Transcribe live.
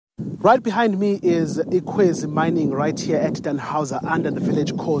Right behind me is KwaZulu mining right here at Dannhauser under the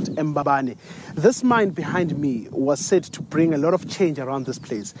village called Embabane. This mine behind me was said to bring a lot of change around this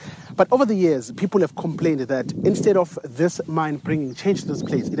place. But over the years, people have complained that instead of this mine bringing change to this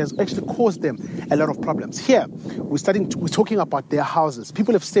place, it has actually caused them a lot of problems. Here, we're talking about their houses.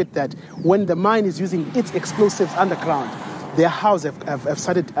 People have said that when the mine is using its explosives underground, their houses have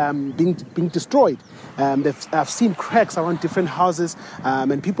started being destroyed. I've seen cracks around different houses,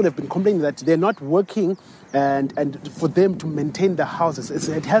 and people have been complaining that they're not working and for them to maintain the houses.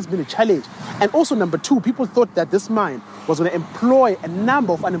 It has been a challenge. And also, number two, people thought that this mine was going to employ a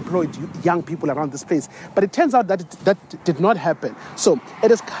number of unemployed young people around this place. But it turns out that that did not happen. So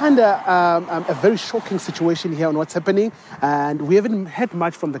it is kind of a very shocking situation here on what's happening. And we haven't heard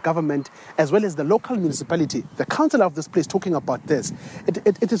much from the government as well as the local municipality, the councillor of this place, talking about this.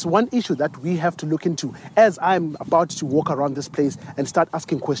 It is one issue that we have to look into as I'm about to walk around this place and start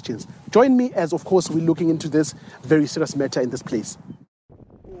asking questions. Join me as, of course, we're looking into this very serious matter in this place.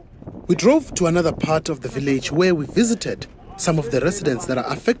 We drove to another part of the village where we visited some of the residents that are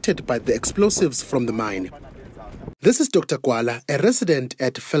affected by the explosives from the mine. This is Dr. Kwala, a resident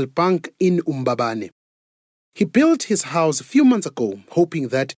at Felbank in Embabane. He built his house a few months ago, hoping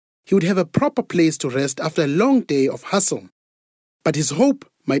that he would have a proper place to rest after a long day of hustle. But his hope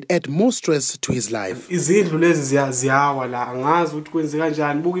might add more stress to his life. Izindlu lezi ziyawa la angazi ukuthi kwenzeka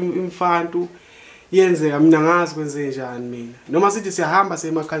kanjani buka imfantu yenzeka mina ngazi kwenze njani mina noma sithi siyahamba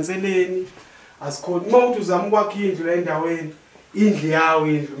semakhanseleni asikhona uma uthi uzama ukwakha indlu la endaweni indlu yawo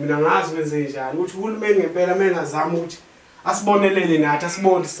indlu mina ngazi kwenze njani ukuthi uhulumeni ngempela mengazama ukuthi asibonelele nathi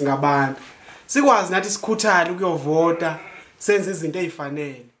asibone singabantu sikwazi nathi sikhuthale ukuyovota senze izinto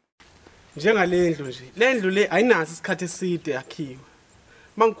ezifanele njengalendlu nje lendlu le ayinazi isikhathi eside yakhiwe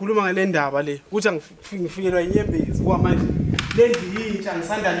mangikhuluma ngale ndaba le ukuthi ngifikelwa inyembezi kwamanje lendlu yintsha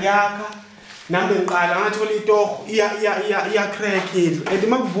ngisanda yakha nambe ngiqala ngathola itoho iya crack indlu and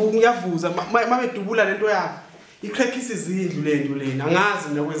makuvuka ngiyavuza mabedubula lento yakho icrack isizindlu lendlu lena angazi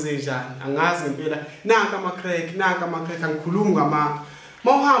mina kwenze njani angazi ngempela nanka ama crack angikhulumi ngamanga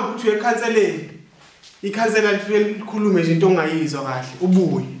mawuhamba uthi uyekhanseleni ikhansela lifike likhulume nje into ongayizwa kahle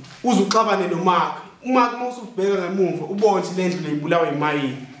ubuye uzuxabane nomakho umakho mawusubheka ngemuva ubone ukuthi lendlu leyibulawa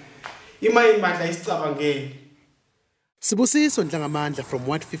imayini bandla isicabangele. Sibusiso Ndlangamandla from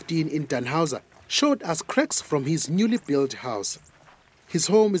Ward 15 in Dannhauser showed us cracks from his newly built house. His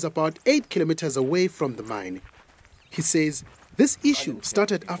home is about 8 kilometers away from the mine. He says this issue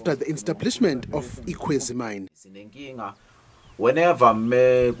started after the establishment of KwaZulu mine. Whenever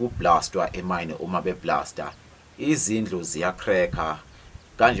me kublastwa emine uma beblasta izindlu ziyacracka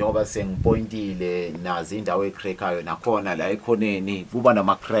kanje ngoba sengipointile nazi indawo ecrackayo nakhona la ekhoneni kuba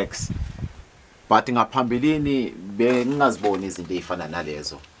nama cracks. But ngaphambilini bengingaziboni izinto ezifana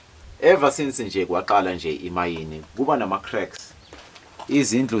nalezo. Ever since nje kwaqala nje imayini kuba nama cracks.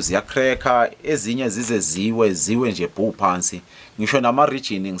 Izindlu ziyacracka ezinye ziwe nje bhu phansi. Ngisho nama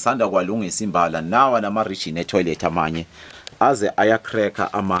region ngisanda kwalungisa imbala nawa nama region etoilet amanye aze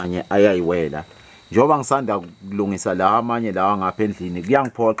ayacracka amanye ayayiwela. Njoba ngisanda kulungisa la amanye lawa ngapha endlini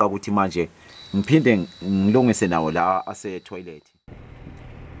kuyangiphoqa ukuthi manje ngiphinde ngilungise nawo la ase toilet.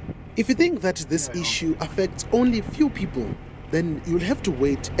 If you think that this issue affects only a few people, then you'll have to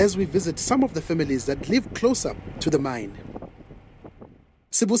wait as we visit some of the families that live closer to the mine.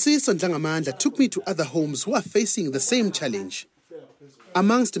 Sibusiso Ndlangamandla took me to other homes who are facing the same challenge.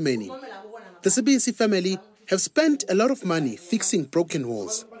 Amongst many, the Sibisi family have spent a lot of money fixing broken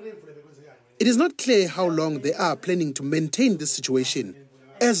walls. It is not clear how long they are planning to maintain this situation,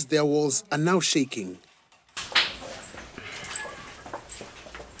 as their walls are now shaking.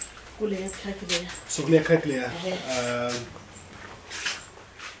 So kule crack le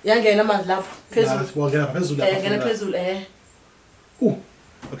yangena amanzi lapho phezulu ngena phezulu ngena phezulu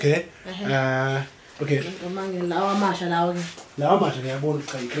okay okay manje lawa amasha lawo ngiyabona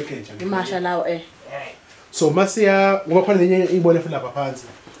ukuthi cha icrack enja imasha lawo so masiya ngoba khona lenye ibone futhi lapha phansi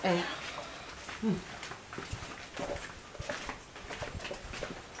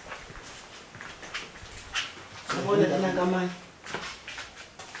ngibona lana ngamanye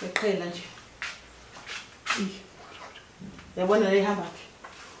eqhela nje yabona le ihamba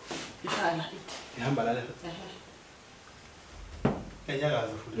ishala ihamba la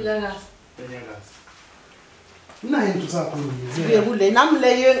enyakaza futhi ilakaza enyakaza nayo into sakhulu ngiye kule nami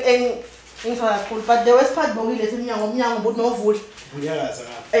leyo engithola kakhulu but the worst part bokile umnyango but novula unyakaza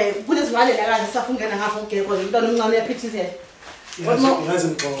kulezi ngale lakaza safungena ngapho ngekho umntwana omncane uyaphithizela ngazi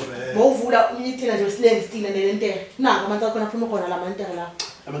mqobe bowuvula umnyithela nje silenge sitile nelentela nanga amanzi akhona aphuma khona la mantela la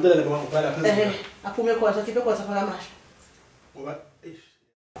amantela la ngokubhala phezulu aphume khona sakhiphe khona safaka amasha ngoba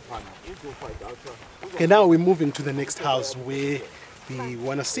Okay, now we're moving to the next house where we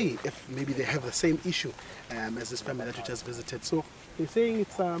want to see if maybe they have the same issue as this family that we just visited. So they're saying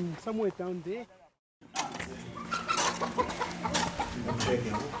it's somewhere down there.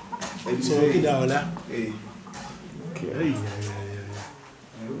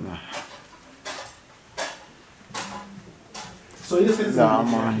 So in the sense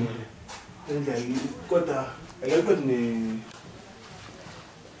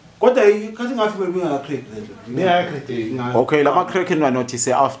okay, lama crack in notice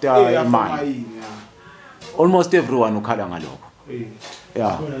after mine. Almost everyone ukhala ngalokho.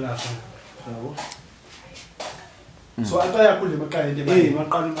 Yeah. So ataya kule makaya nje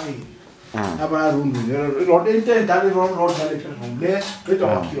maqala mayini. Aba room road into that road.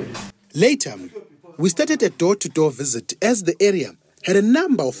 Later, we started a door-to-door visit as the area had a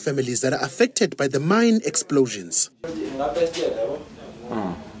number of families that are affected by the mine explosions.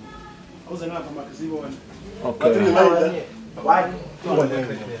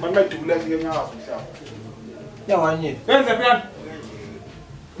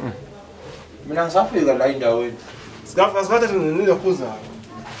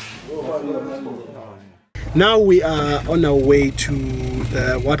 Now we are on our way to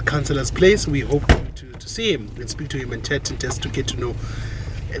the ward councillor's place. We hope to see him and speak to him and chat and just to get to know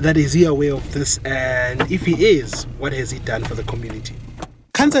that is he aware of this, and if he is, what has he done for the community.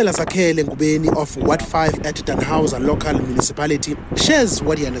 Councillor Zakhele Ngubeni of Ward 5 at Dannhauser local municipality shares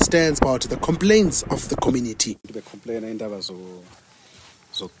what he understands about the complaints of the community. The complaint indaba zo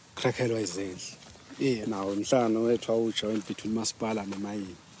crackhelwa izindlu. Now umhlangano wethu awujoin between masipala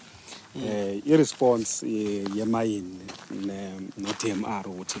nemayini. I-response yemayini no-DMR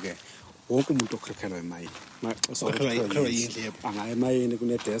ukuthi ke wonke umuntu ocrackhelwa emayini. Anga emayini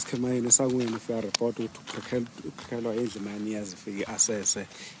kune-desk emayini esakweni ufika report ukuthi ucrackhelwa indlu emayini yazifika i-assesse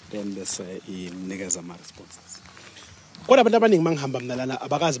then bese imnikeza ama-responses. Kodwa abantu abaningi mangihamba mina lana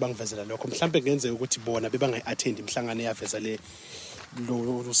abakazi bangivezela lokho, mhlawumbe kungenzeka ukuthi bona bebangayi-attend imhlangano eyaveza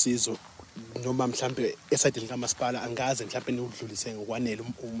lo usizo noma mhlawumbe esayidini kamasipala angaze mhlawumbe niwudlulise ngokwanele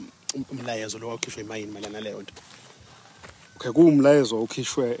umlayezo lo wakhishwe emayini malana leyo nto. Okay, kuwumlayezo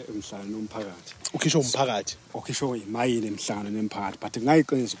okhishwe emhlangano nomphakathi. Ukhishwe umphakathi. Okhishwe imayini emhlangano nemphakathi, but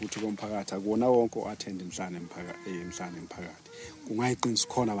ngayiqinisa ukuthi komphakathi akuwona wonke o-attend emhlangano nemphakathi. Kungayiqinisa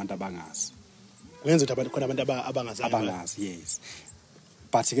khona abantu abangazi. Kuyenza ukuthi khona abantu abangazi. Yes.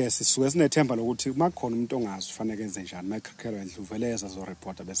 But ke sisuke sinethemba lokuthi makhona umuntu ongazi ufanele enze njani, mayikhokhelwa endlu uveleza zo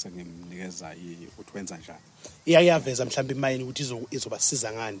report bese ngimnikeza ukuthi wenza njani. Iyaveza mhlawumbe imayini ukuthi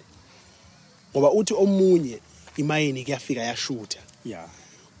izobasiza ngani. Ngoba uthi omunye imayini kuyafika yashutha. Yeah.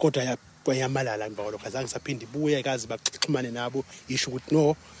 Kodwa yamalala emva kwalokho azange saphinde ibuye ikazi baxhumane nabo isho ukuthi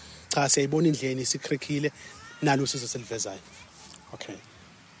no cha siyayibona indleni sikrekhile nalo sizo selivezayo. Okay.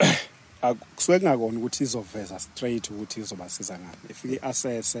 Akusuke ngakona ukuthi izoveza straight ukuthi izobasiza ngani. Ifike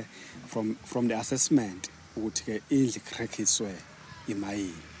assess from the assessment ukuthi ke indlu crackiswe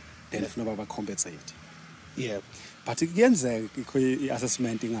imayini then kufanele bacompensate. Yeah. But kuyenzeka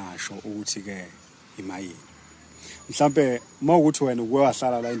i-assessment ingasho ukuthi ke imayini. Mhlambe mawukuthi wena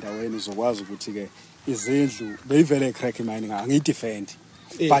ukwahlala la endaweni uzokwazi ukuthi ke izindlu beyivele crack imayini angiyidefend.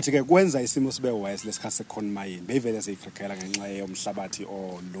 But ke kwenza isimo sibe worse lesikhathi sekhona imayini beyivele seyicrackela ngenxa yomhlabathi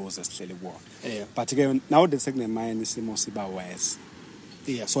oloze sihlele kuwona. But ke now that sekunemayini isimo siba worse.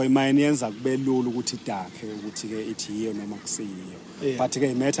 Yeah. So imayini yenza kube lula ukuthi idakhe ukuthi ke ithi yiyo noma kusiyo. But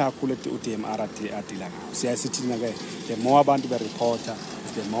ke imetha kakhulu u-DMR adila ngayo. Siyasithina ke the more abantu be reporter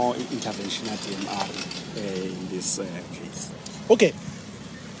the more intervention at DMR in this case. Okay.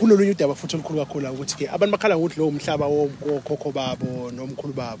 Kulolunye udaba futhi olukhulu kakhulu ukuthi ke abantu bakhala ukuthi lo umhlaba wokhokho babo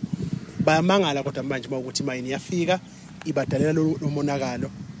nomkhulu babo bayamangala kodwa manje mawukuthi imayini yafika ibadalela lo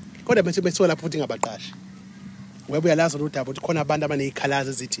monakalo kodwa bese besola futhi ngabaqashi. Webe uyalaza lo daba ukuthi khona abantu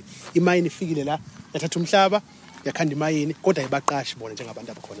abanezikhalazo ezithi imayini ifikile la yathatha umhlaba yakhanda imayini kodwa ibaqashi bona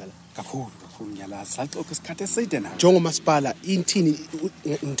njengabantu abakhona la. Kakhulu ngiyalaza saxoxa isikhathi eside nayo. Njengomasipala inthini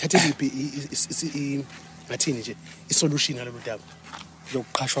ngithathe liphi ngathini nje isolution ngalo daba.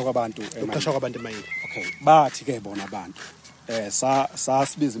 Lokuqhashwa kwabantu emayini. Okay, bathi ke bona abantu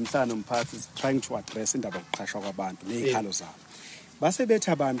sasibiza imhlangano umphathi trying to address indaba yokuqhashwa kwabantu nezikhalo zabo. Base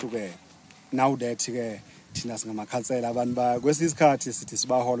bethi abantu ke now that ke thina singamakhansela abantu kwesisikhathi sithi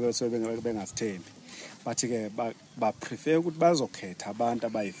sibahole bese bengasithembi. Bathi ke ba prefer ukuthi bazokhetha abantu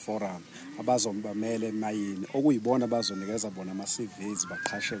abayi-forum abazombamela emayini okuyibona bazonikeza bona ama-CVs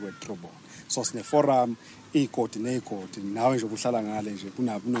baqhashe kwe-trobon. So sine forum ikoti nawe nje ubuhlala ngale nje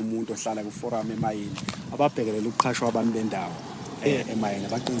kunomuntu ohlala ku-forum emayini ababhekelela ukuqhashwa abantu bendawo emayini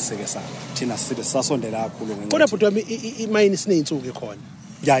abaqiniseke sa thina sibe sasondela kakhulu kodwa futhi wami imayini siney'nsuku khona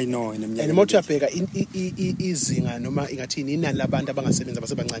Yeah, I know. And uma uyabheka izinga noma ingathini inani labantu abangasebenzi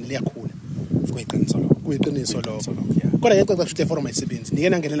abasebancane liyakhula. Kuyiqiniso lokho. Kodwa ngecela ukuthi forum ayisebenzi. Nike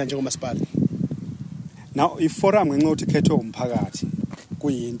nangenela njengomasipala. Now iforum ngenxa ukuthi ikhethwe umphakathi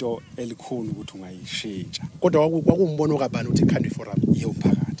kuyinto elikhulu ukuthi ungayishintsha. Kodwa kwakuwumbono kabani ukuthi ikhandwe iforum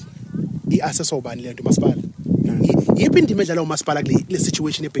Umphakathi. I-assessor ubani lento masipala. Yiphi indima edlala umasipala kule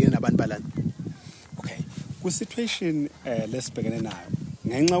situation ebhekene nabantu balana? Okay. Ku situation lesibhekene nayo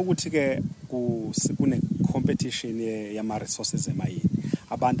ngenxa ukuthi ke kune competition yama resources emayini.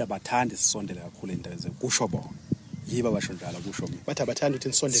 Abantu abathanda isondele kakhulu endabeni kusho bona. Yiba basho njalo kusho mina. Bathi abathanda ukuthi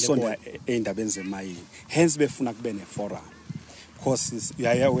nisondele bona endabeni zemayini. Hence befuna kube ne forum. Because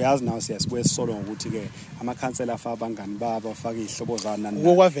uyazi nawe siyasibuye solo ngokuthi ke amakhansela afa abangani babo afaka izihlobo zana nani.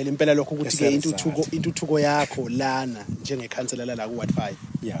 Kwavela impela lokho ukuthi ke intuthuko yakho lana njengekhansela la ku Ward 5.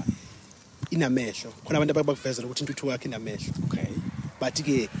 Yeah. Inamehlo. Khona abantu abakuvezela ukuthi intuthuko yakho inamehlo. Okay. Bathi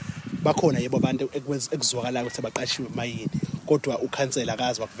ke bakhona yebo abantu ekuzwakala ukuthi abaqashiwe emayini kodwa ukhansela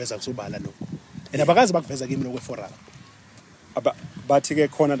akazi wakuveza kusobala lokho. And abakazi bakuveza kimi lokwe forum. Bathi ke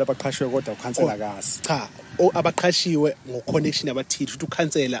khona labaqashwe kodwa ukhansela akazi. Cha, abaqashiwe ngo-connection abathile ukuthi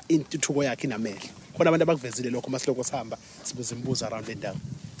ukhansela intuthuko yakhe inamehlo. Khona abantu abakuvezile lokho masiloko sihamba sibuze imibuzo around le ndawo.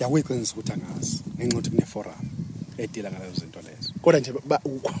 Yakuyiqinisa ukuthi angazi ngenxa ukuthi kune forum edila ngalezo zinto lezo. Kodwa nje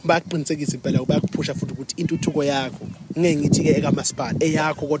bayaqinisekisa impela bayakuphusha futhi ukuthi intuthuko yakho ngeke ngithi ke ekamasipala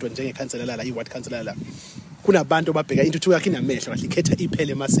eyakho kodwa njengekhansela la i-ward councillor la kunabantu ababheka intuthuko yakhe inamehlo kahle ikhetha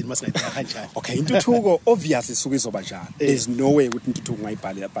iphele emasini masingayibheka kanjani. Okay, intuthuko obviously isuke izoba njalo. There's no way ukuthi intuthuko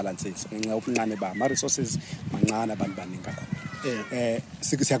ngayibhala balance ngenxa yobuncane ba ama resources mancane abantu baningi kakhulu.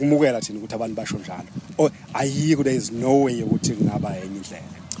 Siyakumukela thina ukuthi abantu basho njalo. Ayikho, there is no way ukuthi kungaba enye indlela.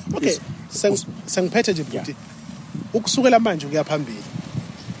 Okay, sengiphethe nje ukuthi ukusukela manje kuya phambili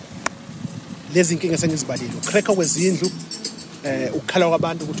lezi inkinga sengizibalile ukreka kwezindlu ukukhala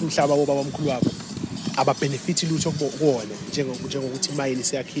kwabantu ukuthi umhlaba woba bomkhulu wabo ababenefit lutho kuwona njengokuthi imayini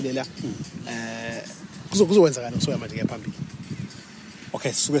seyakhile la kuzokwenza kanjani kusuka manje kuya phambili.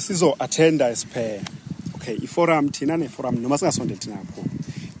 Okay, suke sizo attenda esiphela. Okay, iforum thina neforum noma singasondeli thina kakhulu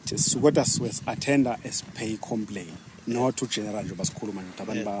sikukodwa siwe attenda esipay complaint not to general nje basikhuluma nje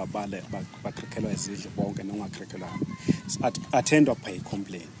abantu bakrekhelwa izidle bonke nongakrekhelwa attend pay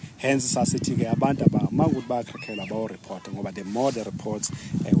complaint. Hence sasithi ke abantu makuthi bayakrekhelwa bawo report ngoba the more the reports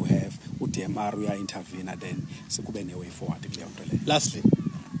we have uDMR uya intervene then sikube ne way forward kuleyo nto le. Lastly,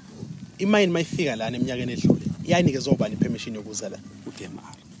 imayini mayifika lana eminyakeni edlule iyanikezwa ubani permission yokuza la?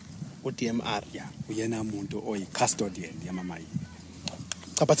 uDMR yeah, uyena umuntu oyi custodian yamamayini.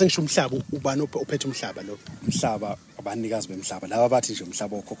 Cha but sengisho umhlaba ubani ophethe umhlaba lo? Umhlaba abanikazi bemhlaba laba bathi nje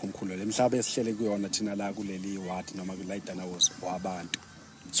umhlaba okhokho omkhulu le mhlaba esihlele kuyona thina la kuleli ward noma ku Dannhauser wabantu.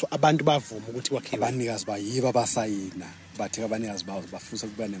 So abantu bavuma ukuthi kwakhiwe. Abanikazi bayiba abasayina bathi abanikazi bawo bafusa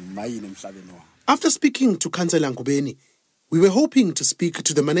kuba nemayini emhlabeni wabo. After speaking to Councillor Ngubeni, we were hoping to speak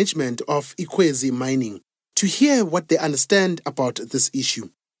to the management of Ikwezi Mining to hear what they understand about this issue.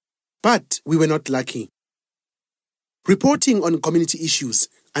 But we were not lucky. Reporting on community issues,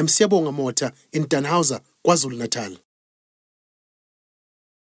 I'm Siyabonga Mota in Dannhauser, KwaZulu Natal.